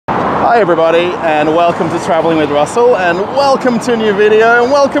Hi everybody, and welcome to Traveling with Russell, and welcome to a new video,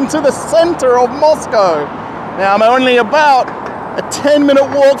 and welcome to the center of Moscow. Now I'm only about a 10-minute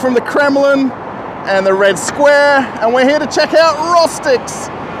walk from the Kremlin and the Red Square, and we're here to check out Rostics.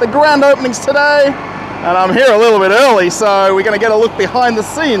 The grand opening's today, and I'm here a little bit early, so we're going to get a look behind the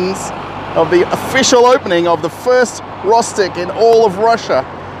scenes of the official opening of the first Rostic in all of Russia.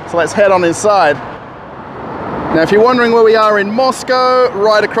 So let's head on inside. Now, if you're wondering where we are in Moscow,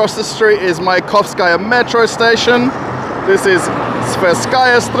 right across the street is Mayakovskaya metro station. This is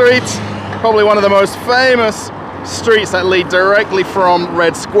Tverskaya Street, probably one of the most famous streets that lead directly from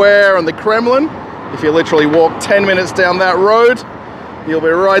Red Square and the Kremlin. If you literally walk 10 minutes down that road, you'll be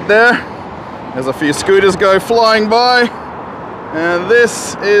right there. There's a few scooters go flying by, and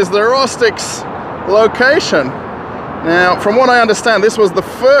this is the Rostics location. Now, from what I understand, this was the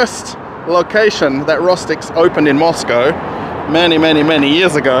first location that Rostics opened in Moscow many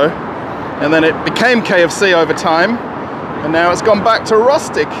years ago, and then it became KFC over time, and now it's gone back to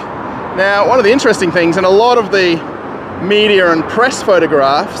Rostic. Now, one of the interesting things in a lot of the media and press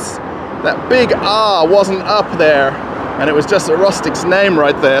photographs, that big R wasn't up there, and it was just a Rostic's name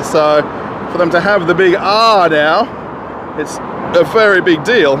right there. So for them to have the big R now, it's a very big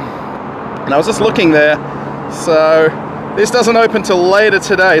deal. And I was just looking there, so this doesn't open till later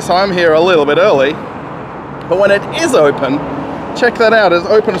today, so I'm here a little bit early. But when it is open, check that out. It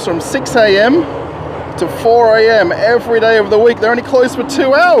opens from 6 AM to 4 AM every day of the week. They're only closed for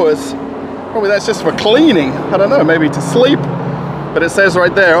 2 hours. Probably that's just for cleaning. I don't know, maybe to sleep. But it says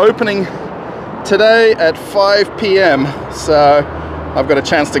right there, opening today at 5 PM. So I've got a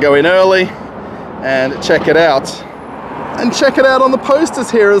chance to go in early and check it out. And check it out on the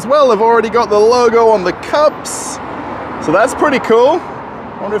posters here as well. They've already got the logo on the cups. So that's pretty cool.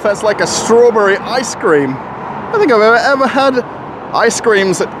 I wonder if that's like a strawberry ice cream. I don't think I've ever had ice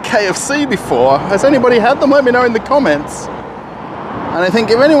creams at KFC before. Has anybody had them? Let me know in the comments. And I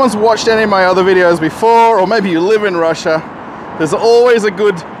think if anyone's watched any of my other videos before, or maybe you live in Russia, there's always a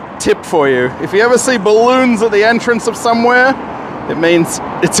good tip for you. If you ever see balloons at the entrance of somewhere, it means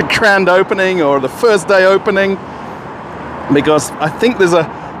it's a grand opening or the first day opening. Because I think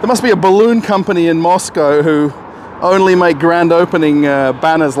there must be a balloon company in Moscow who only make grand opening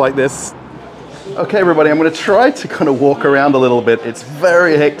banners like this. Okay everybody, I'm going to try to kind of walk around a little bit. It's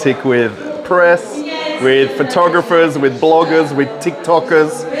very hectic with press, with photographers, with bloggers, with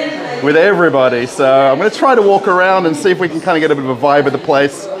TikTokers, with everybody. So I'm going to try to walk around and see if we can kind of get a bit of a vibe of the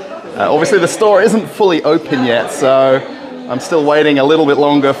place. Obviously the store isn't fully open yet, so I'm still waiting a little bit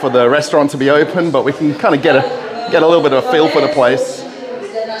longer for the restaurant to be open, but we can kind of get a little bit of a feel for the place.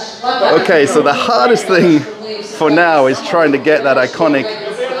 Okay, so the hardest thing for now is trying to get that iconic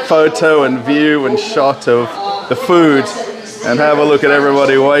photo and view and shot of the food, and have a look at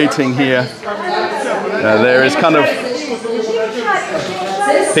everybody waiting here. There is kind of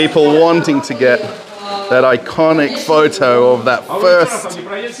people wanting to get that iconic photo of that first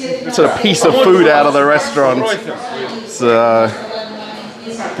sort of piece of food out of the restaurant. So,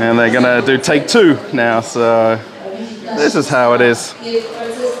 and they're gonna do take 2 now, so this is how it is.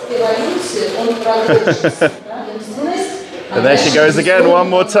 And there she goes again one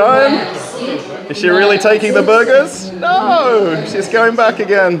more time. Is she really taking the burgers? No, she's going back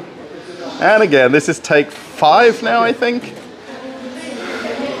again. And again, this is take 5 now, I think.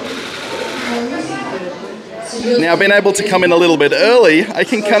 Now, being able to come in a little bit early, I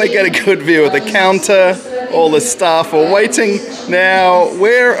can kind of get a good view of the counter. All the staff are waiting. Now,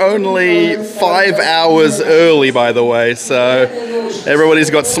 we're only 5 hours early, by the way, so everybody's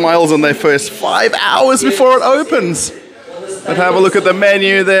got smiles on their face 5 hours before it opens. But have a look at the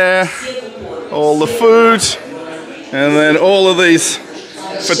menu there, all the food, and then all of these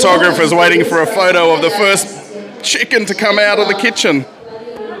photographers waiting for a photo of the first chicken to come out of the kitchen.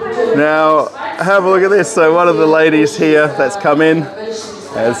 Now, have a look at this. So one of the ladies here that's come in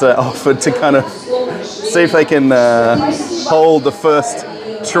has offered to kind of see if they can hold the first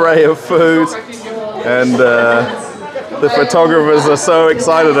tray of food, and the photographers are so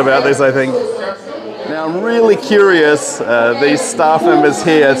excited about this, I think. Now I'm really curious, these staff members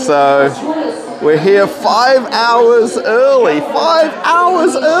here, so we're here 5 hours early, 5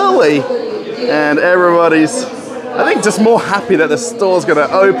 hours early, and everybody's, I think, just more happy that the store's going to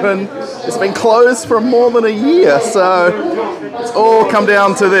open. It's been closed for more than a year, so it's all come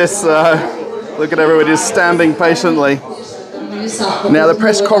down to this. Look at everybody just standing patiently. Now the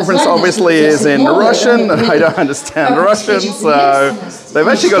press conference obviously is in Russian. I don't understand Russian, so they've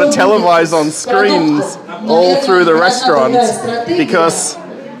actually got it televised on screens all through the restaurant, because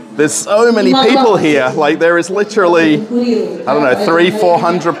There's so many people here. Like there is literally, I don't know,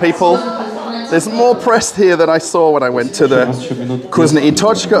 300-400 people. There's more press here than I saw when I went to the Kuznetsy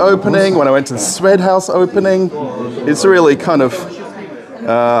Tochka opening, when I went to the Swed House opening. It's really kind of,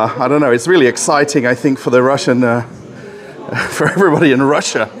 I don't know, it's really exciting, I think, for the Russian, for everybody in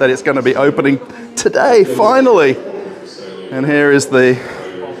Russia, that it's going to be opening today, finally. And here is the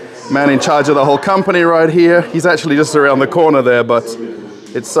man in charge of the whole company right here. He's actually just around the corner there, but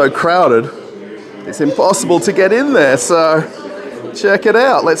it's so crowded, it's impossible to get in there, so check it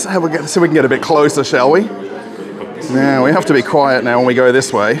out. Let's have a see if we can get a bit closer, shall we? Now, we have to be quiet now when we go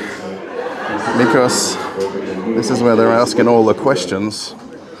this way, because this is where they're asking all the questions.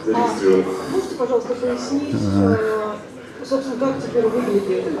 Now,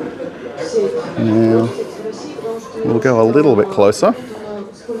 we'll go a little bit closer.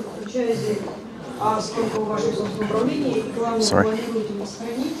 Sorry.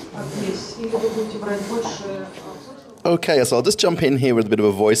 Okay, so I'll just jump in here with a bit of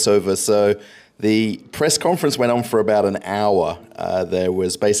a voiceover. So the press conference went on for about an hour. There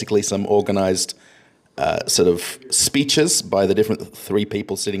was basically some organized sort of speeches by the different three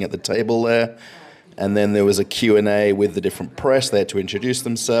people sitting at the table there. And then there was a Q&A with the different press. They had to introduce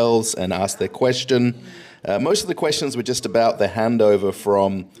themselves and ask their question. Most of the questions were just about the handover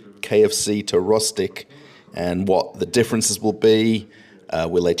from KFC to Rostic and what the differences will be.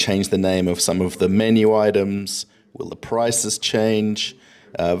 Will they change the name of some of the menu items? Will the prices change?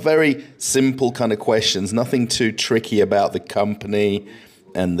 Very simple kind of questions, nothing too tricky about the company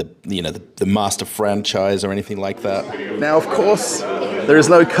and the master franchise or anything like that. Now, of course, there is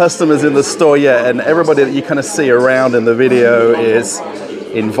no customers in the store yet, and everybody that you kind of see around in the video is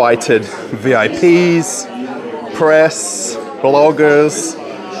invited VIPs, press, bloggers.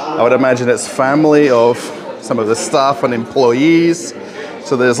 I would imagine it's family of some of the staff and employees.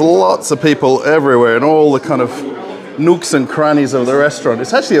 So there's lots of people everywhere in all the kind of nooks and crannies of the restaurant.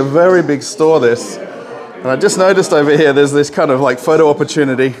 It's actually a very big store, this. And I just noticed over here, there's this kind of like photo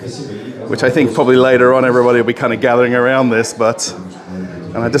opportunity, which I think probably later on everybody will be kind of gathering around this.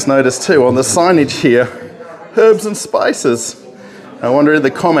 And I just noticed too, on the signage here, herbs and spices. I wonder in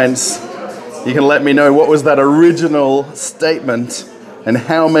the comments, you can let me know what was that original statement and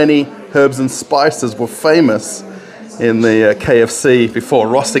how many herbs and spices were famous in the KFC before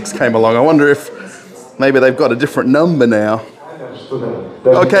Rostics came along. I wonder if maybe they've got a different number now.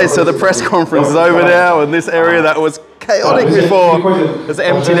 Okay, so the press conference is over now, and this area that was chaotic before has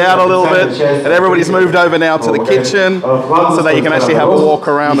emptied out a little bit, and everybody's moved over now to the kitchen so that you can actually have a walk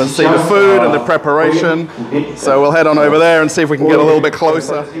around and see the food and the preparation. So we'll head on over there and see if we can get a little bit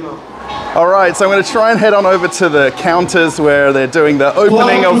closer. All right, so I'm going to try and head on over to the counters where they're doing the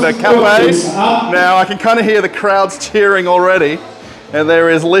opening of the cafe. Now, I can kind of hear the crowds cheering already, and there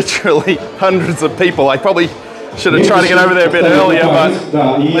is literally hundreds of people. I probably should have tried to get over there a bit earlier, but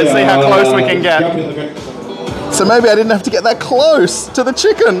let's see how close we can get. So maybe I didn't have to get that close to the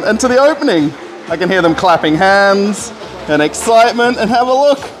chicken and to the opening. I can hear them clapping hands and excitement, and have a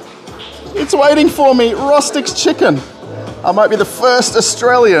look. It's waiting for me, Rostics chicken. I might be the first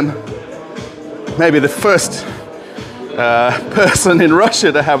Australian, maybe the first person in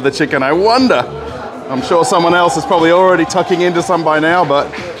Russia to have the chicken, I wonder. I'm sure someone else is probably already tucking into some by now,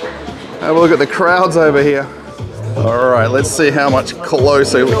 but have a look at the crowds over here. All right, let's see how much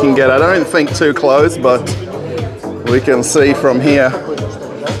closer we can get. I don't think too close, but we can see from here.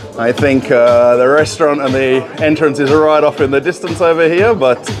 I think the restaurant and the entrance is right off in the distance over here,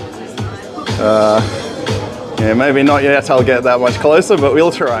 but yeah, maybe not yet I'll get that much closer, but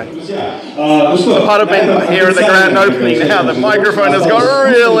we'll try. So part of being here at the grand opening now, the microphone has got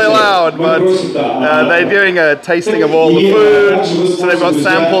really loud, but they're doing a tasting of all the food. So they've got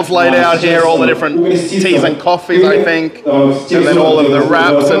samples laid out here, all the different teas and coffees, I think, and then all of the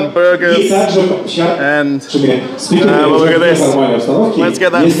wraps and burgers. And look at this. Let's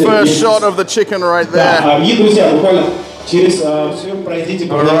get that first shot of the chicken right there.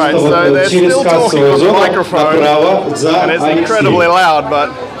 Alright, so they're still talking on the microphone, and it's incredibly loud, but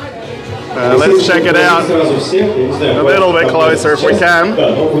let's check it out a little bit closer if we can.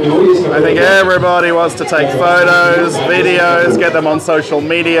 I think everybody wants to take photos, videos, get them on social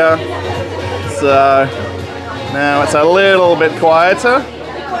media. So now it's a little bit quieter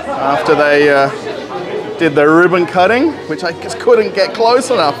after they did the ribbon cutting, which I just couldn't get close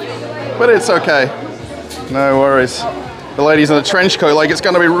enough, but it's okay. No worries. The lady's in a trench coat like it's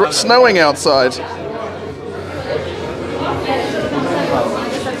going to be snowing outside.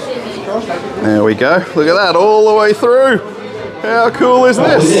 There we go. Look at that, all the way through. How cool is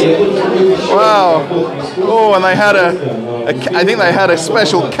this? Wow. Oh, and they had I think they had a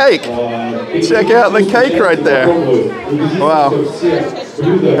special cake. Check out the cake right there. Wow.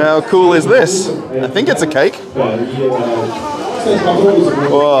 How cool is this? I think it's a cake.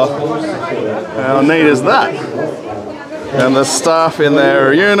 Whoa. How neat is that? And the staff in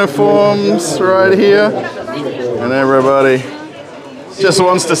their uniforms right here. And everybody just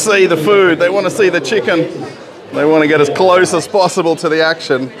wants to see the food. They want to see the chicken. They want to get as close as possible to the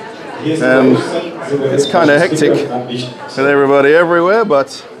action. And it's kind of hectic with everybody everywhere,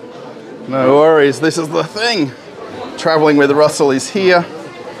 but no worries. This is the thing. Traveling with Russell is here,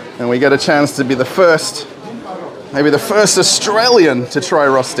 and we get a chance to be the first, maybe the first Australian to try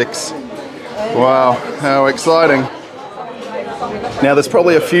Rostics. Wow, how exciting. Now there's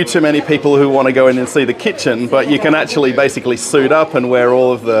probably a few too many people who want to go in and see the kitchen, but you can actually basically suit up and wear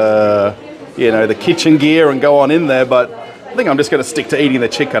all of the, you know, the kitchen gear and go on in there, but I think I'm just going to stick to eating the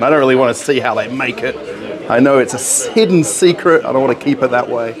chicken. I don't really want to see how they make it. I know it's a hidden secret. I don't want to keep it that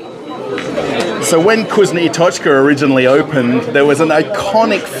way. So when Kuzny Tochka originally opened, there was an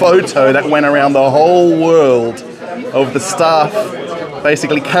iconic photo that went around the whole world of the staff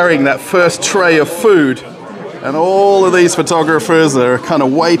basically carrying that first tray of food. And all of these photographers are kind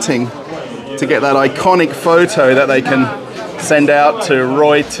of waiting to get that iconic photo that they can send out to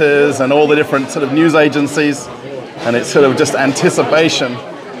Reuters and all the different sort of news agencies. And it's sort of just anticipation.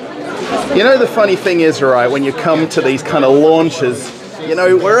 You know, the funny thing is, right, when you come to these kind of launches, you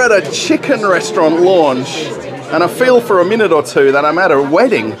know, we're at a chicken restaurant launch, and I feel for a minute or two that I'm at a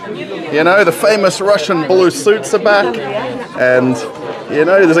wedding. You know, the famous Russian blue suits are back, and, you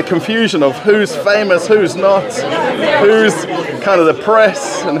know, there's a confusion of who's famous, who's not, who's kind of the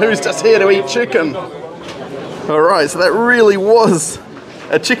press, and who's just here to eat chicken. All right, so that really was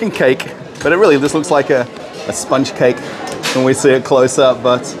a chicken cake, but it really just looks like a sponge cake when we see it close up,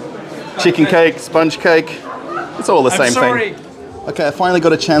 but chicken cake, sponge cake, it's all the same thing. Okay, I finally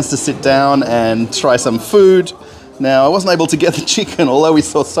got a chance to sit down and try some food. Now, I wasn't able to get the chicken, although we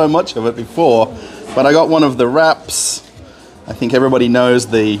saw so much of it before, but I got one of the wraps. I think everybody knows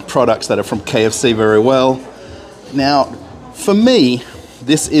the products that are from KFC very well. Now, for me,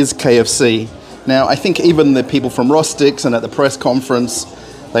 this is KFC. Now, I think even the people from Rostics and at the press conference,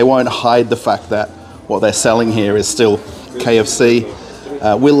 they won't hide the fact that what they're selling here is still KFC.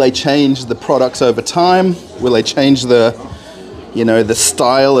 Will they change the products over time? Will they change the, you know, the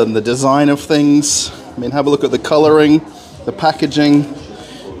style and the design of things? I mean, have a look at the coloring, the packaging.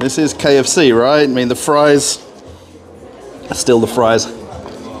 This is KFC, right? I mean, the fries are still the fries.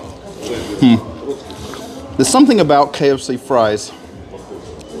 There's something about KFC fries.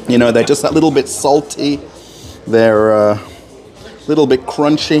 You know, they're just that little bit salty. They're a little bit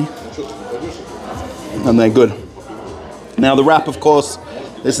crunchy. And they're good. Now the wrap, of course,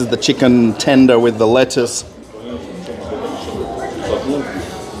 this is the chicken tender with the lettuce.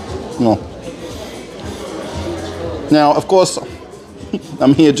 Oh. Now, of course,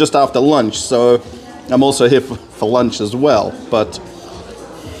 I'm here just after lunch, so I'm also here for lunch as well, but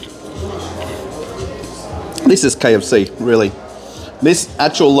this is KFC, really. This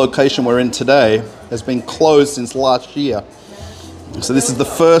actual location we're in today has been closed since last year. So this is the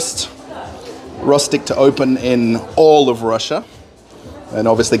first Rostic to open in all of Russia, and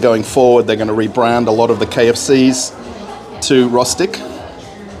obviously going forward they're going to rebrand a lot of the KFCs to Rostic.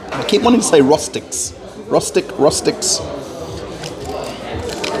 I keep wanting to say Rostics. Rostics.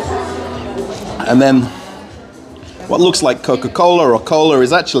 And then what looks like Coca-Cola or Cola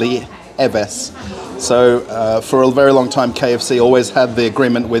is actually Eves. So for a very long time KFC always had the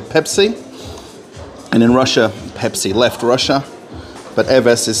agreement with Pepsi, and in Russia Pepsi left Russia. But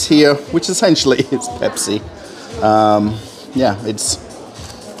Eves is here, which essentially is Pepsi. Yeah, it's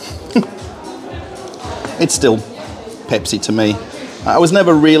it's still Pepsi to me. I was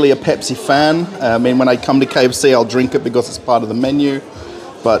never really a Pepsi fan. I mean, when I come to KFC, I'll drink it because it's part of the menu.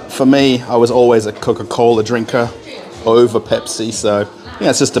 But for me, I was always a Coca-Cola drinker over Pepsi. So yeah,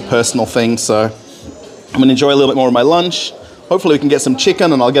 it's just a personal thing. So I'm gonna enjoy a little bit more of my lunch. Hopefully we can get some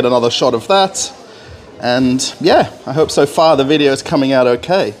chicken and I'll get another shot of that. And yeah, I hope so far the video is coming out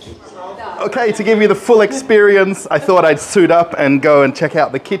okay. Okay, to give you the full experience, I thought I'd suit up and go and check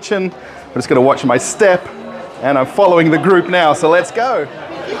out the kitchen. I'm just gonna watch my step, and I'm following the group now, so let's go.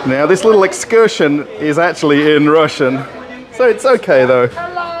 Now this little excursion is actually in Russian, so it's okay though.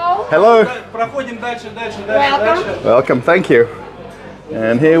 Hello. Hello. Welcome, thank you.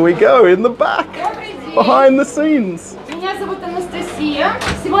 And here we go in the back, behind the scenes. Меня зовут Анастасия.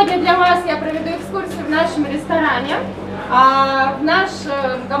 Сегодня для вас я проведу экскурсию в нашем ресторане. В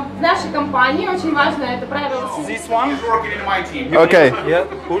нашей компании очень важно это правило. This one. Working in my team. Okay. Yeah,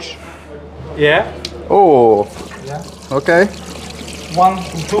 push. Yeah. Oh. Yeah. Okay.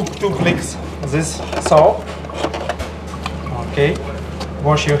 Two clicks. This soap. Okay.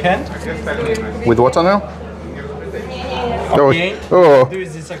 Wash your hand. With water now? Okay. Oh. Do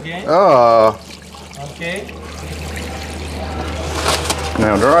this again. Ah. Okay.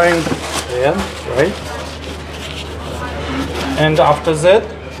 Now drying. Yeah. Right. And after that,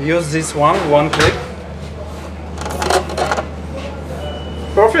 use this one click.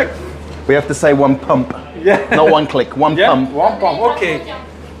 Perfect. We have to say one pump. Yeah. Not one click, one Yeah. pump. One pump. Okay.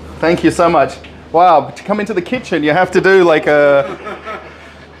 Thank you so much. Wow, to come into the kitchen, you have to do like a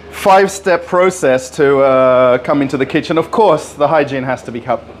 5-step process to come into the kitchen. Of course, the hygiene has to be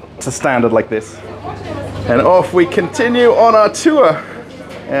kept to standard like this. And off we continue on our tour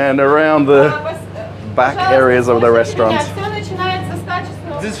and around the back areas of the restaurant.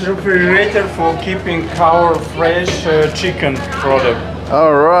 This refrigerator for keeping our fresh chicken product.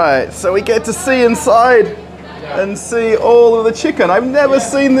 All right, so we get to see inside and see all of the chicken. I've never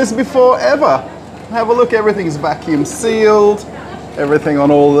seen this before, ever. Have a look, everything's vacuum sealed, everything on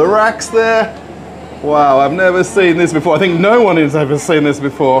all the racks there. Wow, I've never seen this before. I think no one has ever seen this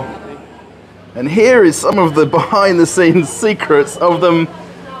before. And here is some of the behind the scenes secrets of them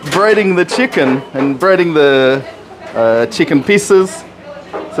breading the chicken and breading the chicken pieces.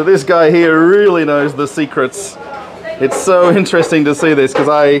 So this guy here really knows the secrets. It's so interesting to see this because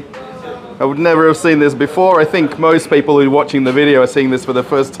I would never have seen this before. I think most people who are watching the video are seeing this for the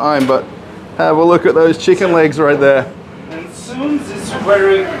first time, but have a look at those chicken legs right there. And soon this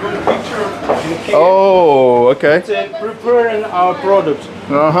very good picture in KFC. Oh, okay. Preparing our product.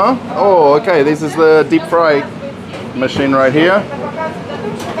 Uh-huh. Oh, okay. This is the deep fry machine right here.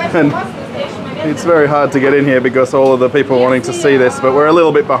 And it's very hard to get in here because all of the people wanting to see this, but we're a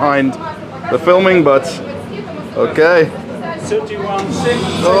little bit behind the filming, but okay. 31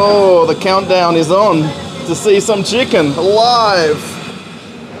 seconds. Oh, the countdown is on to see some chicken live.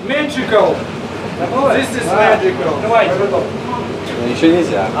 Magical. This is magical.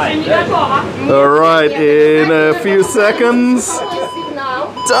 All right, in a few seconds.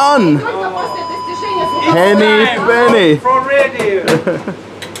 Done. Henny penny. Already.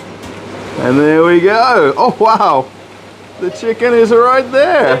 And there we go. Oh, wow. The chicken is right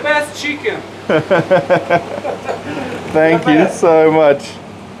there. The best chicken. Thank you so much.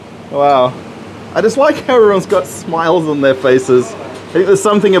 Wow. I just like how everyone's got smiles on their faces. I think there's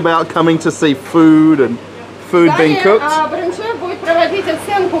something about coming to see food and food being cooked.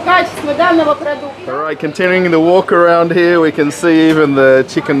 Alright, continuing the walk around here, we can see even the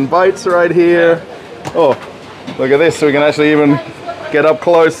chicken bites right here. Oh, look at this, we can actually even get up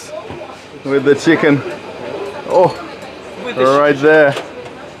close with the chicken. Oh, right there.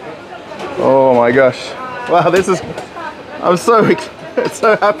 Oh my gosh. Wow, this is, I'm so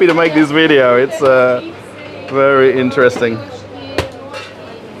happy to make this video. It's very interesting.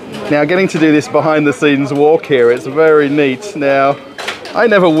 Now, getting to do this behind the scenes walk here, it's very neat. Now, I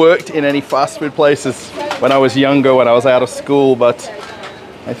never worked in any fast food places when I was younger, when I was out of school, but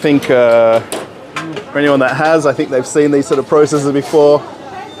I think for anyone that has, I think they've seen these sort of processes before.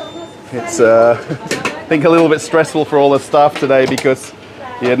 It's, I think, a little bit stressful for all the staff today because,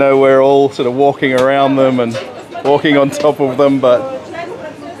 you know, we're all sort of walking around them and walking on top of them, but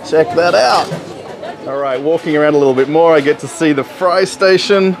check that out. All right, walking around a little bit more, I get to see the fry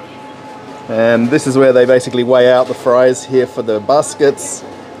station. And this is where they basically weigh out the fries here for the baskets.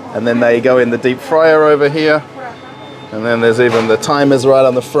 And then they go in the deep fryer over here. And then there's even the timers right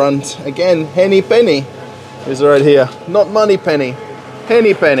on the front. Again, Henny Penny is right here. Not Money Penny,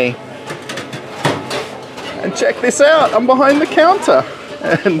 Henny Penny. And check this out, I'm behind the counter.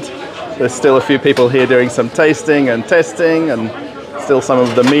 And there's still a few people here doing some tasting and testing, and still some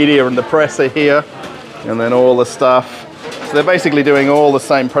of the media and the press are here. And then all the staff. So they're basically doing all the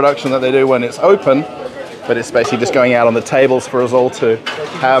same production that they do when it's open, but it's basically just going out on the tables for us all to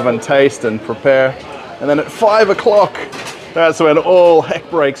have and taste and prepare. And then at 5 o'clock, that's when all heck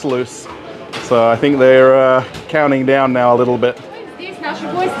breaks loose. So I think they're counting down now a little bit.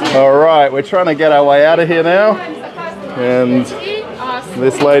 All right, we're trying to get our way out of here now. And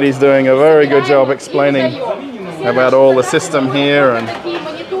this lady's doing a very good job explaining about all the system here and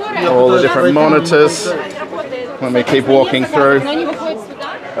all the different monitors. Let me keep walking through.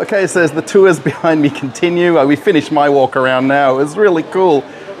 Okay, so as the tours behind me continue, we finished my walk around now. It was really cool.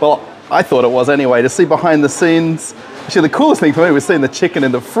 Well, I thought it was anyway, to see behind the scenes. Actually, the coolest thing for me was seeing the chicken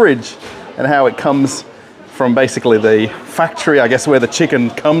in the fridge and how it comes from basically the factory, I guess, where the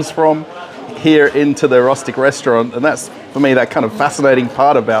chicken comes from, here into the Rostic restaurant, and that's, for me, that kind of fascinating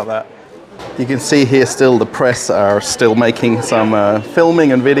part about that. You can see here still the press are still making some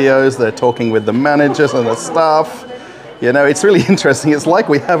filming and videos. They're talking with the managers and the staff. You know, it's really interesting. It's like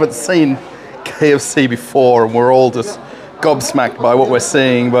we haven't seen KFC before, and we're all just gobsmacked by what we're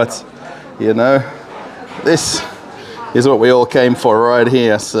seeing, but, you know, this is what we all came for right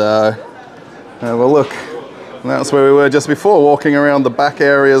here. So, have a look. And that's where we were just before, walking around the back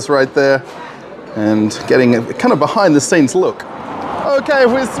areas right there and getting a kind of behind the scenes look. Okay,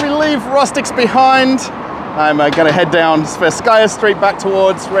 as we leave Rostics behind, I'm going to head down Tverskaya Street back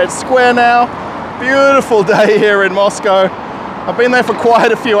towards Red Square now. Beautiful day here in Moscow. I've been there for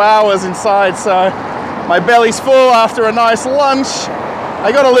quite a few hours inside, so my belly's full after a nice lunch.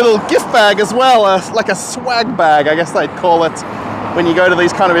 I got a little gift bag as well, like a swag bag, I guess they'd call it, when you go to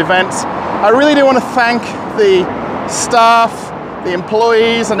these kind of events. I really do want to thank the staff, the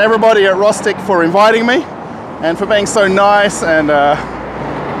employees, and everybody at Rostic for inviting me and for being so nice and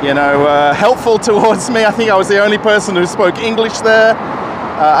you know, helpful towards me. I think I was the only person who spoke English there.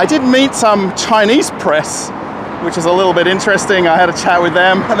 I did meet some Chinese press, which is a little bit interesting. I had a chat with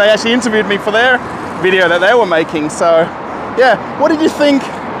them, and they actually interviewed me for their video that they were making. So, yeah, what did you think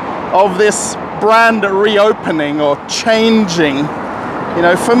of this brand reopening or changing? You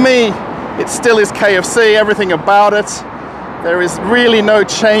know, for me, it still is KFC, everything about it. There is really no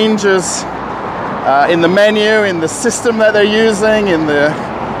changes in the menu, in the system that they're using, in the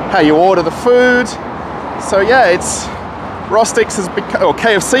how you order the food. So yeah, it's Rostics has become, or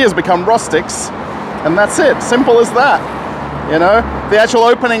KFC has become Rostics, and that's it. Simple as that. You know, the actual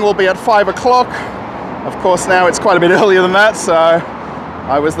opening will be at 5 o'clock. Of course, now it's quite a bit earlier than that, so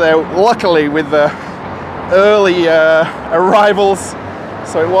I was there luckily with the early arrivals.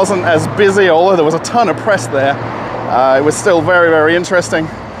 So it wasn't as busy, although there was a ton of press there. It was still very, very interesting.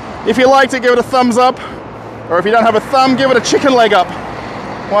 If you liked it, give it a thumbs up. Or if you don't have a thumb, give it a chicken leg up.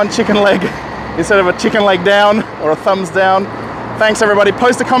 One chicken leg instead of a chicken leg down or a thumbs down. Thanks everybody.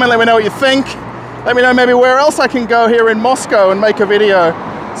 Post a comment, let me know what you think. Let me know maybe where else I can go here in Moscow and make a video.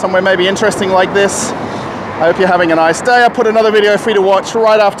 Somewhere maybe interesting like this. I hope you're having a nice day. I put another video for you to watch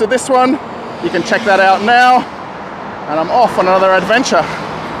right after this one. You can check that out now. And I'm off on another adventure.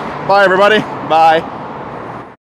 Bye everybody. Bye.